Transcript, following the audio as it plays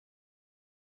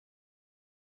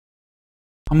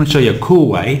I'm going to show you a cool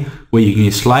way where you can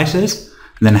use slicers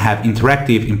and then have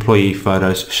interactive employee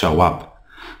photos show up.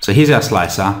 So here's our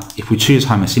slicer. If we choose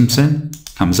Homer Simpson,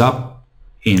 comes up,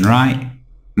 Ian Wright,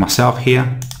 myself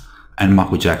here, and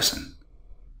Michael Jackson.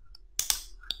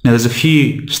 Now there's a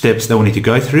few steps that we need to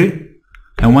go through,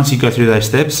 and once you go through those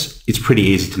steps, it's pretty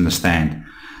easy to understand.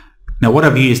 Now what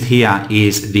I've used here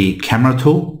is the camera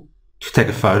tool to take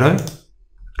a photo,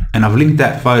 and I've linked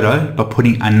that photo by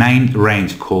putting a named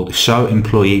range called Show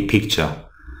Employee Picture.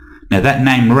 Now that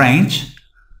name range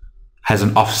has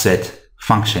an offset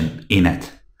function in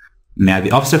it. Now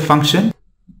the offset function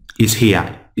is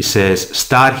here. It says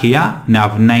start here. Now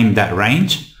I've named that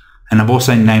range, and I've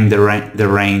also named the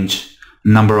range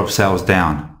number of cells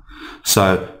down.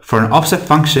 So for an offset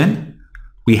function,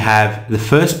 we have the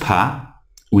first part,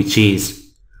 which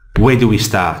is where do we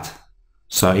start?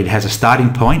 So it has a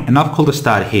starting point, and I've called the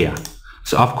start here.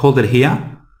 So I've called it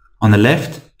here on the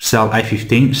left, cell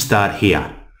A15, start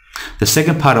here. The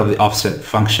second part of the offset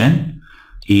function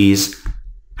is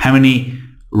how many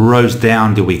rows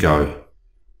down do we go?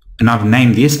 And I've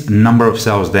named this number of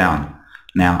cells down.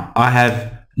 Now I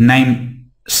have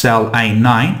named cell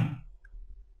A9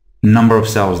 number of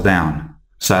cells down.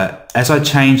 So as I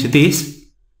change this,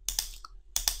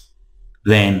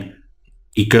 then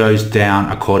it goes down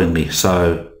accordingly.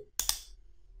 So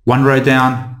 1 row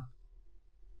down,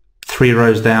 3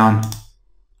 rows down,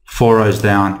 4 rows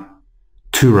down,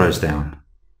 2 rows down.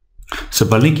 So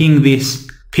by linking this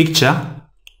picture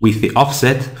with the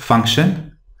offset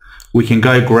function, we can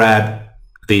go grab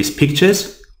these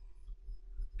pictures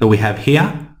that we have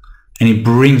here, and it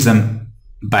brings them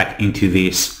back into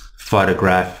this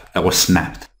photograph that was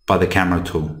snapped by the camera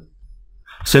tool.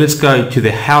 So let's go to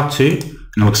the how-to,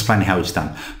 and I'll explain how it's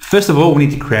done. First of all, we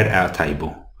need to create our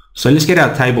table. So let's get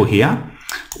our table here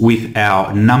with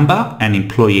our number and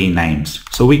employee names.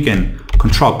 So we can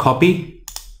control copy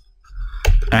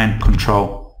and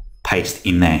control paste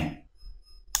in there.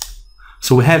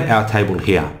 So we have our table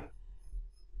here,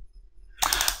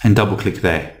 and double click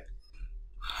there.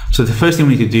 So the first thing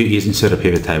we need to do is insert a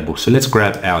pivot table. So let's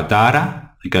grab our data,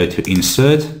 go to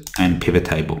insert and pivot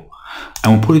table,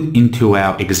 and we'll put it into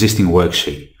our existing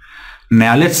worksheet.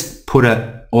 Now let's put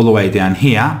it all the way down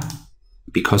here,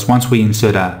 because once we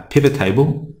insert a pivot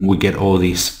table, we get all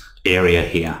this area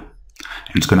here,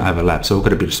 and it's going to overlap. So we've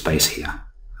got a bit of space here.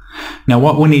 Now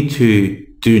what we need to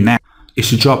do now is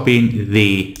to drop in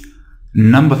the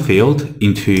number field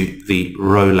into the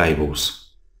row labels.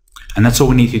 And that's all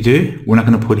we need to do. We're not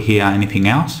going to put here anything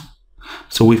else.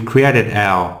 So we've created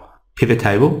our pivot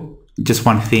table. Just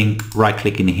one thing, right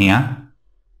click in here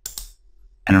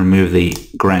and remove the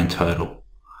grand total.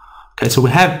 Okay, so we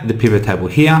have the pivot table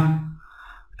here,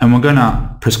 and we're going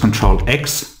to press Ctrl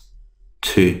X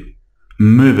to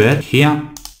move it here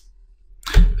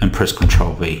and press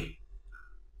Ctrl V.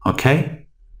 Okay,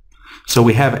 so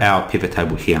we have our pivot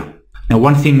table here. Now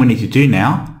one thing we need to do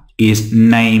now is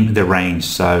name the range.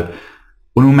 So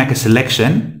when we make a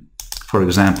selection, for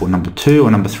example number 2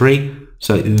 or number 3,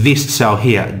 so this cell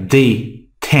here,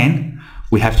 D10,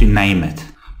 we have to name it,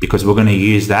 because we're going to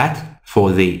use that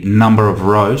for the number of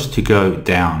rows to go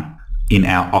down in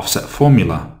our offset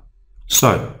formula.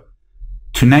 So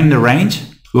to name the range,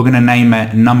 we're going to name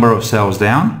a number of cells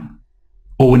down.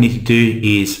 All we need to do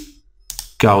is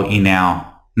go in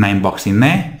our name box in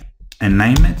there and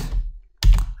name it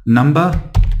number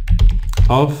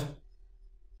of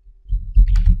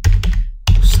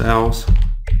cells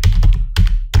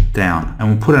down, and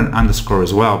we'll put an underscore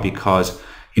as well, because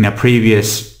in our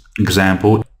previous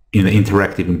example in the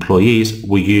interactive employees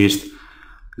we used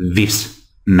this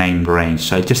named range.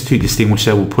 So just to distinguish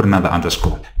it, we'll put another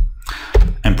underscore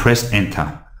and press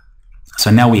enter. So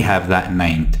now we have that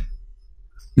named.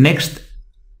 Next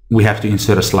we have to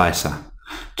insert a slicer.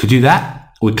 To do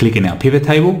that, we click in our pivot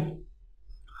table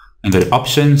and go to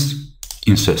options,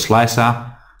 insert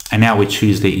slicer, and now we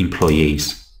choose the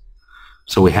employees.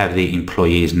 So we have the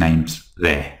employees' names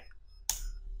there.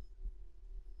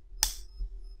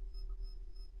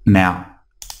 Now,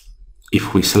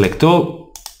 if we select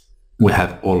all, we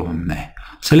have all of them there.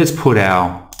 So let's put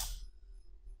our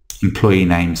employee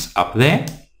names up there.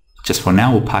 Just for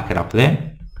now, we'll park it up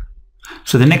there.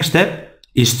 So the next step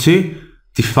is to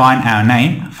define our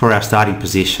name for our starting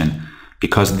position,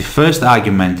 because the first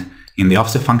argument in the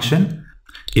offset function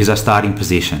is our starting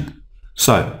position.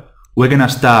 So we're going to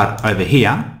start over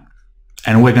here,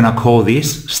 and we're going to call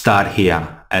this start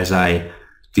here as a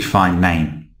defined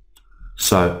name.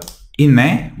 So in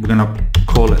there, we're going to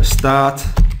call it start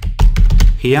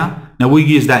here. Now we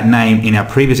used that name in our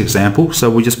previous example, so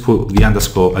we just put the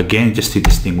underscore again just to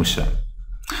distinguish it.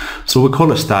 So we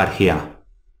call it start here.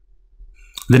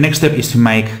 The next step is to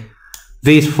make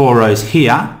these 4 rows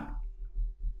here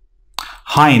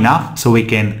high enough so we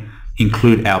can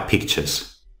include our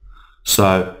pictures.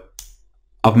 So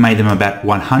I've made them about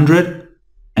 100,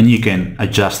 and you can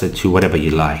adjust it to whatever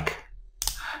you like.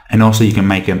 And also you can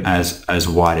make them as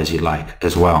wide as you like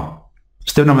as well.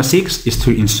 Step number 6 is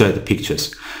to insert the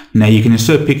pictures. Now you can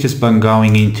insert pictures by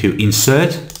going into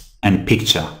Insert and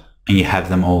Picture, and you have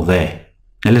them all there.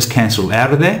 Now let's cancel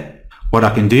out of there. What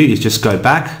I can do is just go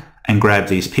back and grab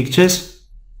these pictures.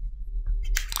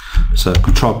 So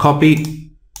Control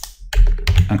Copy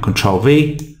and Control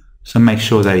V. So make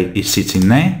sure that it sits in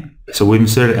there. So we've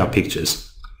inserted our pictures.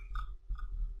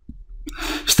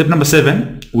 Step number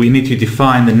 7, we need to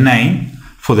define the name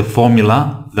for the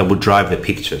formula that will drive the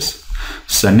pictures.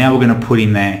 So now we're going to put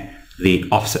in there the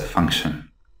offset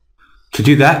function. To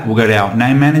do that, we'll go to our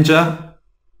name manager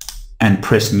and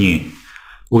press new.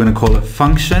 We're going to call it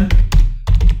function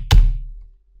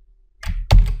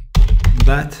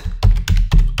that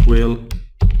will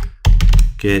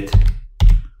get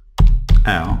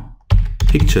our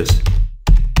pictures.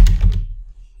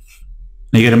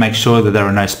 Now you got to make sure that there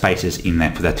are no spaces in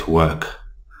there for that to work.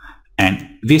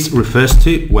 And this refers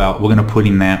to, well, we're going to put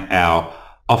in there our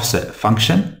offset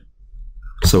function.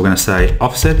 So we're going to say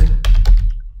offset,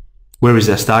 where is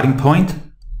our starting point?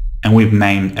 And we've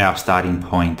named our starting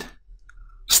point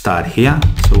start here.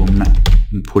 So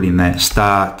we'll put in there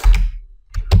start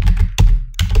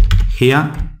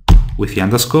here with the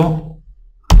underscore,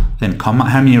 then comma.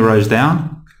 How many rows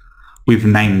down? We've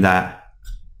named that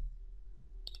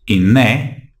in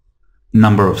there,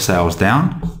 number of cells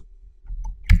down.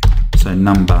 So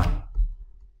number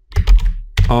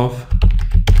of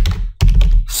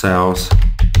cells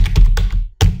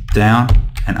down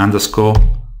and underscore.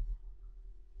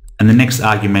 And the next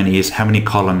argument is how many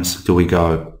columns do we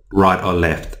go right or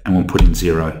left, and we'll put in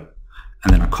 0.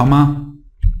 And then a comma,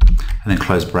 and then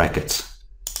close brackets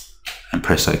and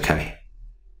press OK.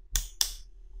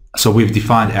 So we've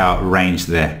defined our range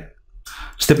there.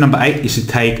 Step number 8 is to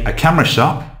take a camera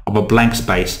shot of a blank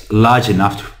space large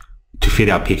enough to fit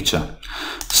our picture.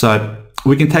 So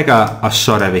we can take a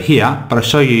shot over here, but I'll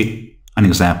show you an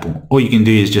example. All you can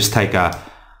do is just take a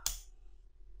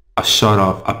shot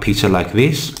of a picture like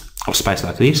this, of space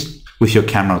like this, with your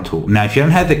camera tool. Now if you don't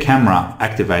have the camera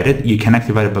activated, you can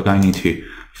activate it by going into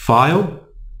File,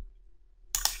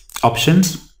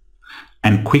 Options,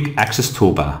 and Quick Access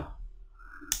Toolbar.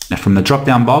 Now from the drop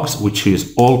down box, we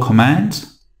choose All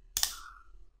Commands,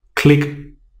 click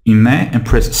in there and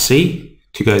press C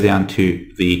to go down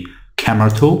to the camera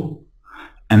tool,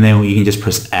 and then you can just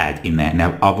press Add in there.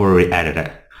 Now I've already added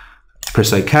it.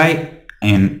 Press OK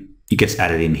and it gets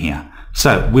added in here.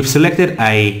 So we've selected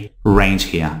a range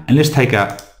here, and let's take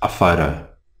a photo.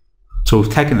 So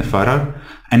we've taken the photo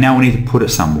and now we need to put it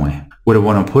somewhere. Where do we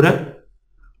want to put it?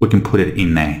 We can put it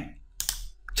in there.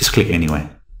 Just click anywhere.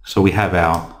 So we have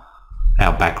our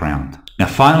background. Now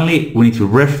finally, we need to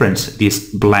reference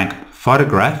this blank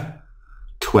photograph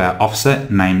to our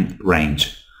offset name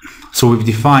range. So we've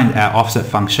defined our offset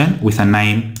function with a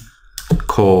name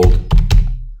called,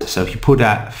 so if you put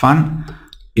out fun,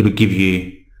 it'll give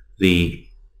you the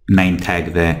name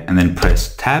tag there, and then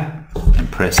press tab and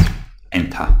press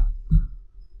enter.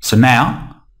 So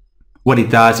now what it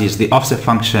does is the offset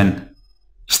function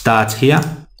starts here,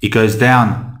 it goes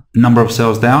down, number of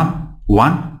cells down,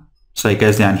 1. So it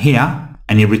goes down here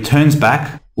and it returns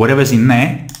back whatever's in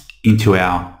there into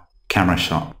our camera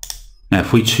shot. Now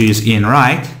if we choose in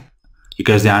right, it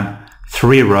goes down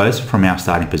 3 rows from our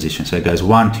starting position. So it goes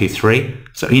 1, 2, 3.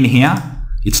 So in here,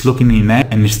 it's looking in there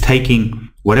and it's taking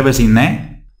whatever's in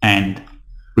there and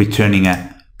returning it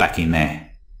back in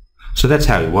there. So that's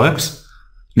how it works.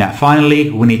 Now finally,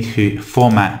 we need to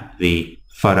format the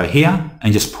photo here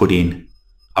and just put in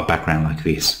a background like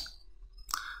this.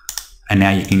 And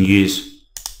now you can use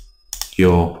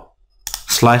your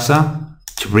slicer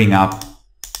to bring up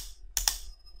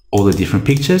all the different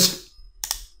pictures,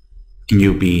 and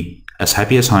you'll be as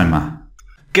happy as Homer.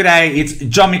 G'day, it's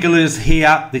John MICHALOUDIS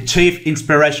here, the Chief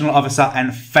Inspirational Officer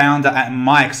and founder at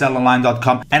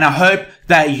MyExcelOnline.com, and I hope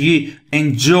that you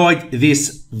enjoyed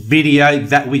this video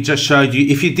that we just showed you.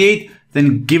 If you did,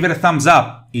 then give it a thumbs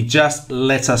up. It just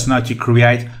lets us know to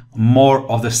create more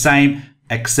of the same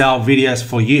Excel videos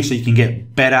for you so you can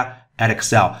get better at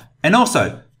Excel. And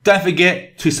also, don't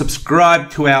forget to subscribe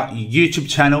to our YouTube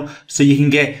channel so you can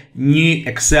get new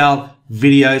Excel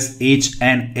videos each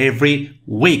and every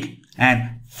week.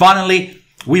 And finally,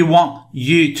 we want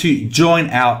you to join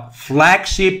our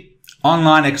flagship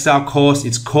online Excel course.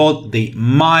 It's called the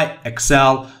My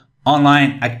Excel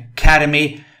Online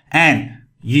Academy, and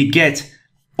you get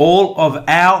all of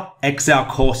our Excel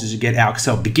courses. You get our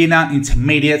Excel beginner,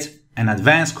 intermediate, and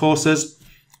advanced courses.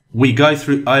 We go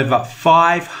through over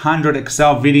 500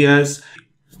 Excel videos,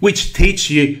 which teach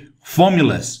you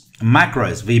formulas,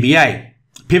 macros, VBA,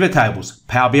 pivot tables,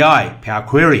 Power BI, Power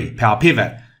Query, Power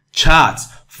Pivot, charts,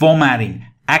 formatting,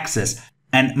 access,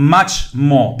 and much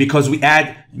more, because we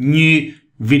add new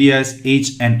videos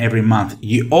each and every month.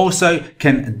 You also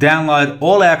can download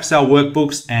all our Excel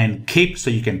workbooks and keep so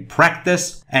you can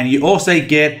practice, and you also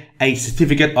get a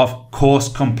certificate of course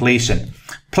completion.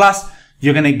 Plus,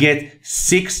 you're going to get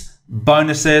 6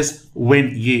 bonuses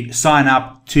when you sign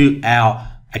up to our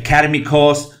Academy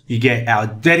course. You get our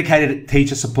dedicated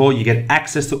teacher support. You get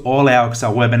access to all our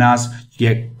Excel webinars. You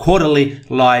get quarterly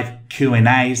live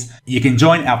Q&As. You can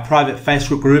join our private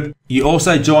Facebook group. You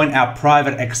also join our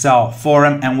private Excel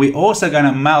forum, and we're also going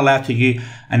to mail out to you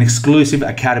an exclusive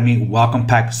Academy welcome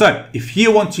pack. So if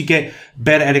you want to get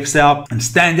better at Excel and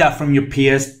stand out from your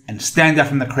peers and stand out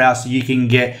from the crowd so you can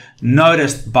get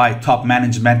noticed by top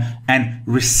management and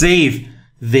receive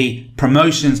the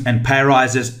promotions and pay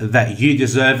rises that you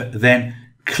deserve, then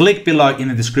click below in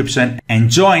the description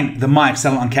and join the My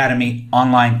Excel Academy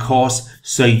online course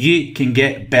so you can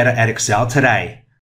get better at Excel today.